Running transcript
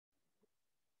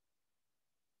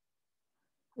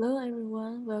Hello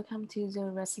everyone, welcome to the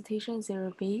Recitation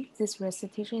 0B. This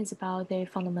recitation is about the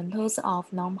fundamentals of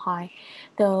NumPy.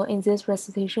 Though in this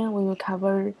recitation, we will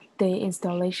cover the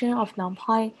installation of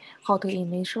NumPy, how to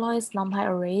initialize NumPy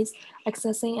arrays,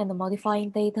 accessing and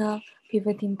modifying data,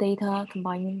 pivoting data,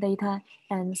 combining data,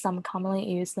 and some commonly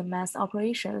used math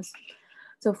operations.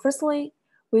 So firstly,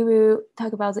 we will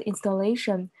talk about the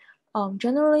installation.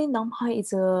 Generally, NumPy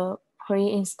is a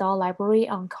pre-installed library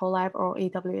on Colab or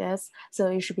AWS, so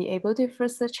you should be able to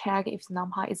first check if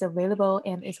NumPy is available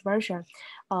and its version.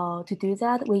 To do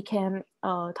that, we can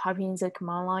type in the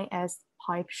command line as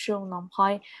pipe show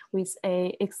NumPy with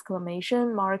a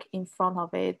exclamation mark in front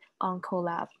of it on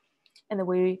Colab. And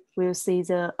we will see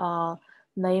the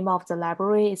name of the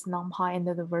library is NumPy and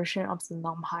the version of the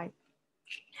NumPy.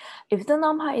 If the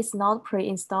NumPy is not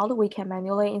pre-installed, we can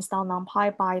manually install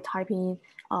NumPy by typing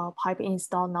pipe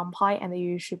install NumPy, and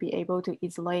you should be able to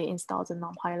easily install the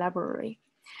NumPy library.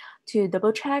 To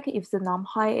double check if the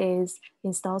NumPy is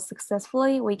installed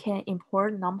successfully, we can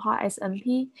import NumPy as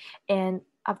NP, and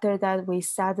after that we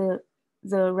set the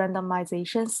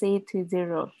randomization seed to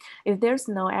 0. If there's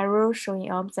no error showing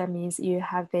up, that means you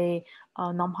have the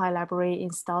NumPy library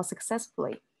installed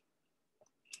successfully.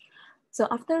 So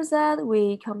after that,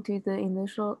 we come to the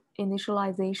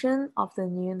initialization of the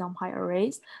new NumPy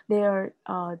arrays. There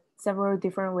are several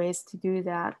different ways to do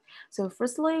that. So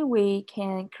firstly, we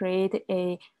can create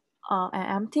an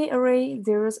empty array,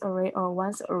 zeros array, or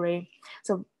ones array.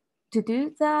 So to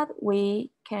do that,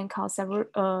 we can call several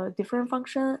different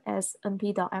functions as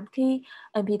np.empty,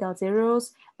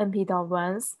 np.zeros,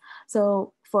 np.ones.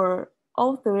 So for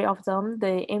all three of them,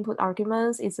 the input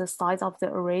arguments is the size of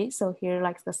the array. So here,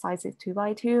 like the size is 2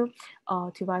 by 2,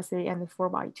 2 by 3, and 4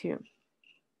 by 2.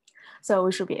 So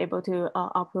we should be able to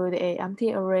upload a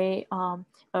empty array,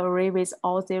 array with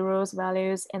all zeros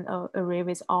values, and an array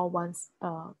with all ones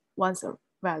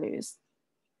values.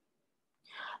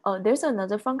 There's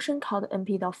another function called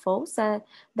np.false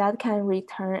that can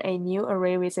return a new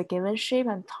array with a given shape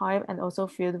and type, and also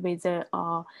filled with a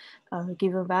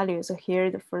given value. So here,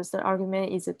 the first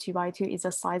argument is a 2 by 2 is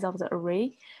the size of the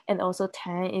array, and also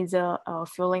 10 is a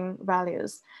filling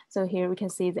values. So here we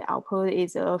can see the output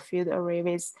is a filled array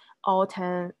with all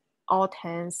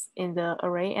 10s in the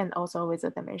array, and also with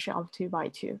a dimension of 2 by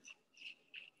 2.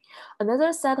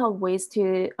 Another set of ways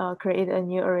to create a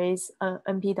new array is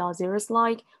np.zeros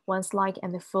like, ones like,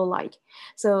 and full like.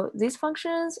 So these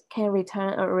functions can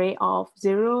return an array of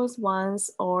zeros, ones,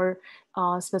 or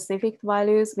specific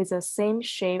values with the same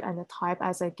shape and type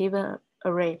as a given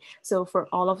array. So for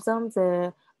all of them,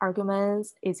 the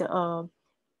arguments is a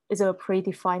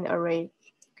predefined array.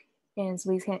 And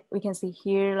so we can see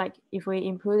here, like if we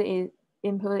input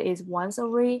is ones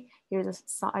array, here the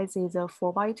size is a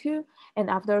 4 by 2, and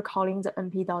after calling the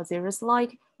np.zeros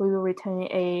like, we will return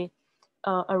a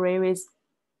array with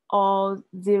all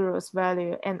zeros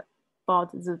value, and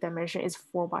but the dimension is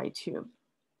 4 by 2.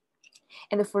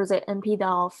 And for the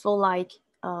np.full like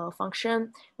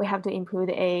function, we have to input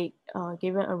a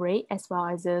given array as well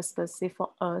as a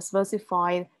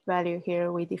specified value.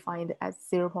 Here we defined as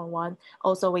 0.1.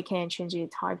 Also, we can change the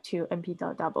type to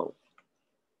np.double.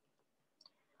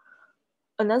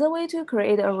 Another way to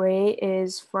create an array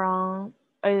is from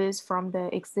the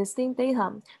existing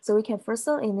data. So we can first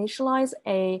initialize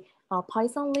a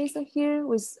Python list here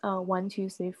with 1, 2,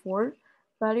 3, 4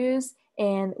 values,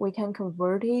 and we can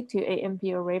convert it to a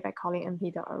NP array by calling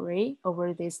np.array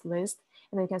over this list.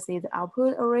 And you can see the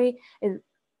output array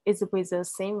is with the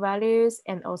same values,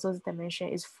 and also the dimension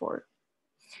is 4.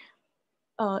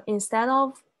 Instead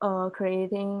of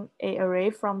creating an array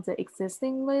from the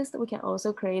existing list, we can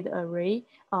also create an array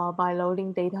by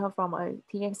loading data from a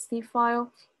txt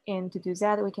file. And to do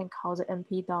that, we can call the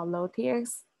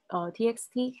np.load.txt,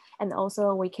 and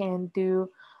also we can do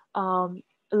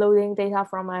loading data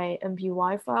from a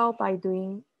npy file by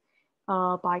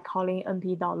calling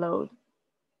np.load.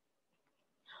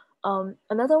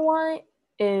 Another one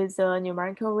is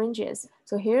numerical ranges.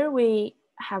 So here we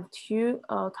have two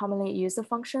commonly used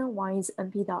function. One is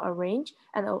np.arrange,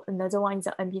 and another one is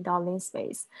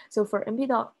np.linspace. So for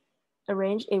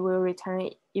np.arrange, it will return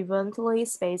evenly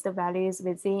spaced values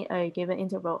within a given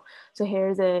interval. So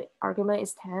here the argument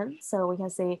is 10. So we can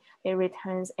say it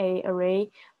returns a array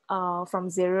from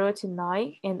 0 to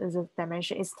 9, and the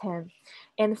dimension is 10.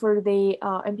 And for the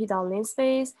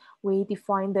np.linspace, we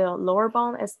define the lower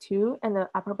bound as 2 and the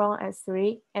upper bound as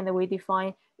 3, and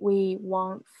we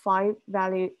want 5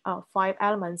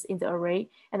 elements in the array,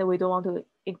 and we don't want to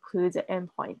include the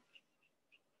endpoint.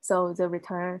 So the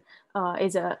return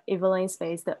is an evenly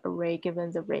spaced array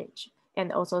given the range,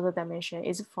 and also the dimension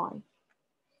is 5.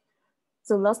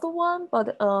 So last one,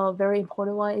 but a very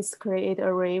important one, is create an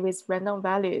array with random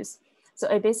values. So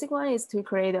a basic one is to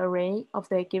create an array of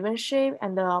the given shape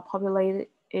and populate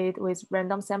it with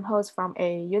random samples from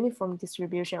a uniform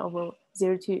distribution over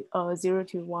 0 to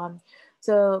 1.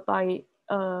 So by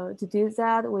to do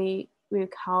that, we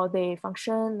call the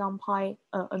function numpy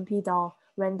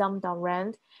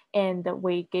np.random.rand, and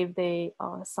we give the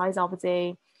size of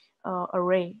the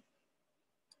array.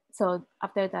 So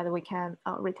after that, we can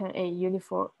return a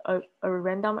uniform, a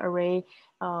random array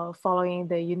following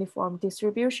the uniform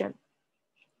distribution.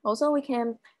 Also, we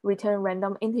can return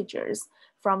random integers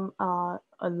from a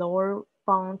lower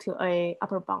bound to a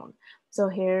upper bound. So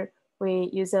here we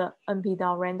use a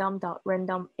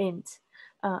np.random.random int.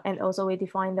 And also we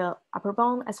define the upper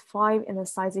bound as 5 and the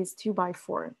size is 2 by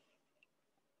 4.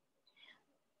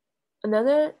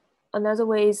 Another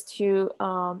way is to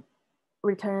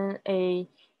return a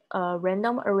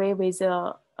random array with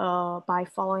by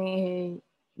following a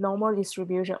normal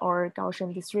distribution or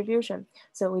Gaussian distribution.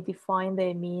 So we define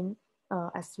the mean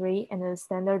as 3 and the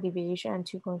standard deviation at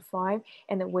 2.5,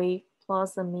 and the weight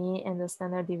plus the mean and the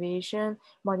standard deviation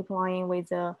multiplying with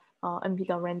the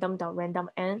np.random.random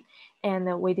n,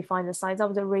 and we define the size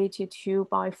of the array to 2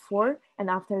 by 4, and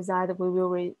after that we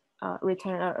will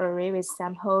return an array with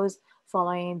samples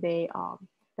following the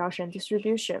Gaussian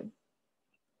distribution,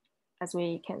 as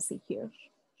we can see here.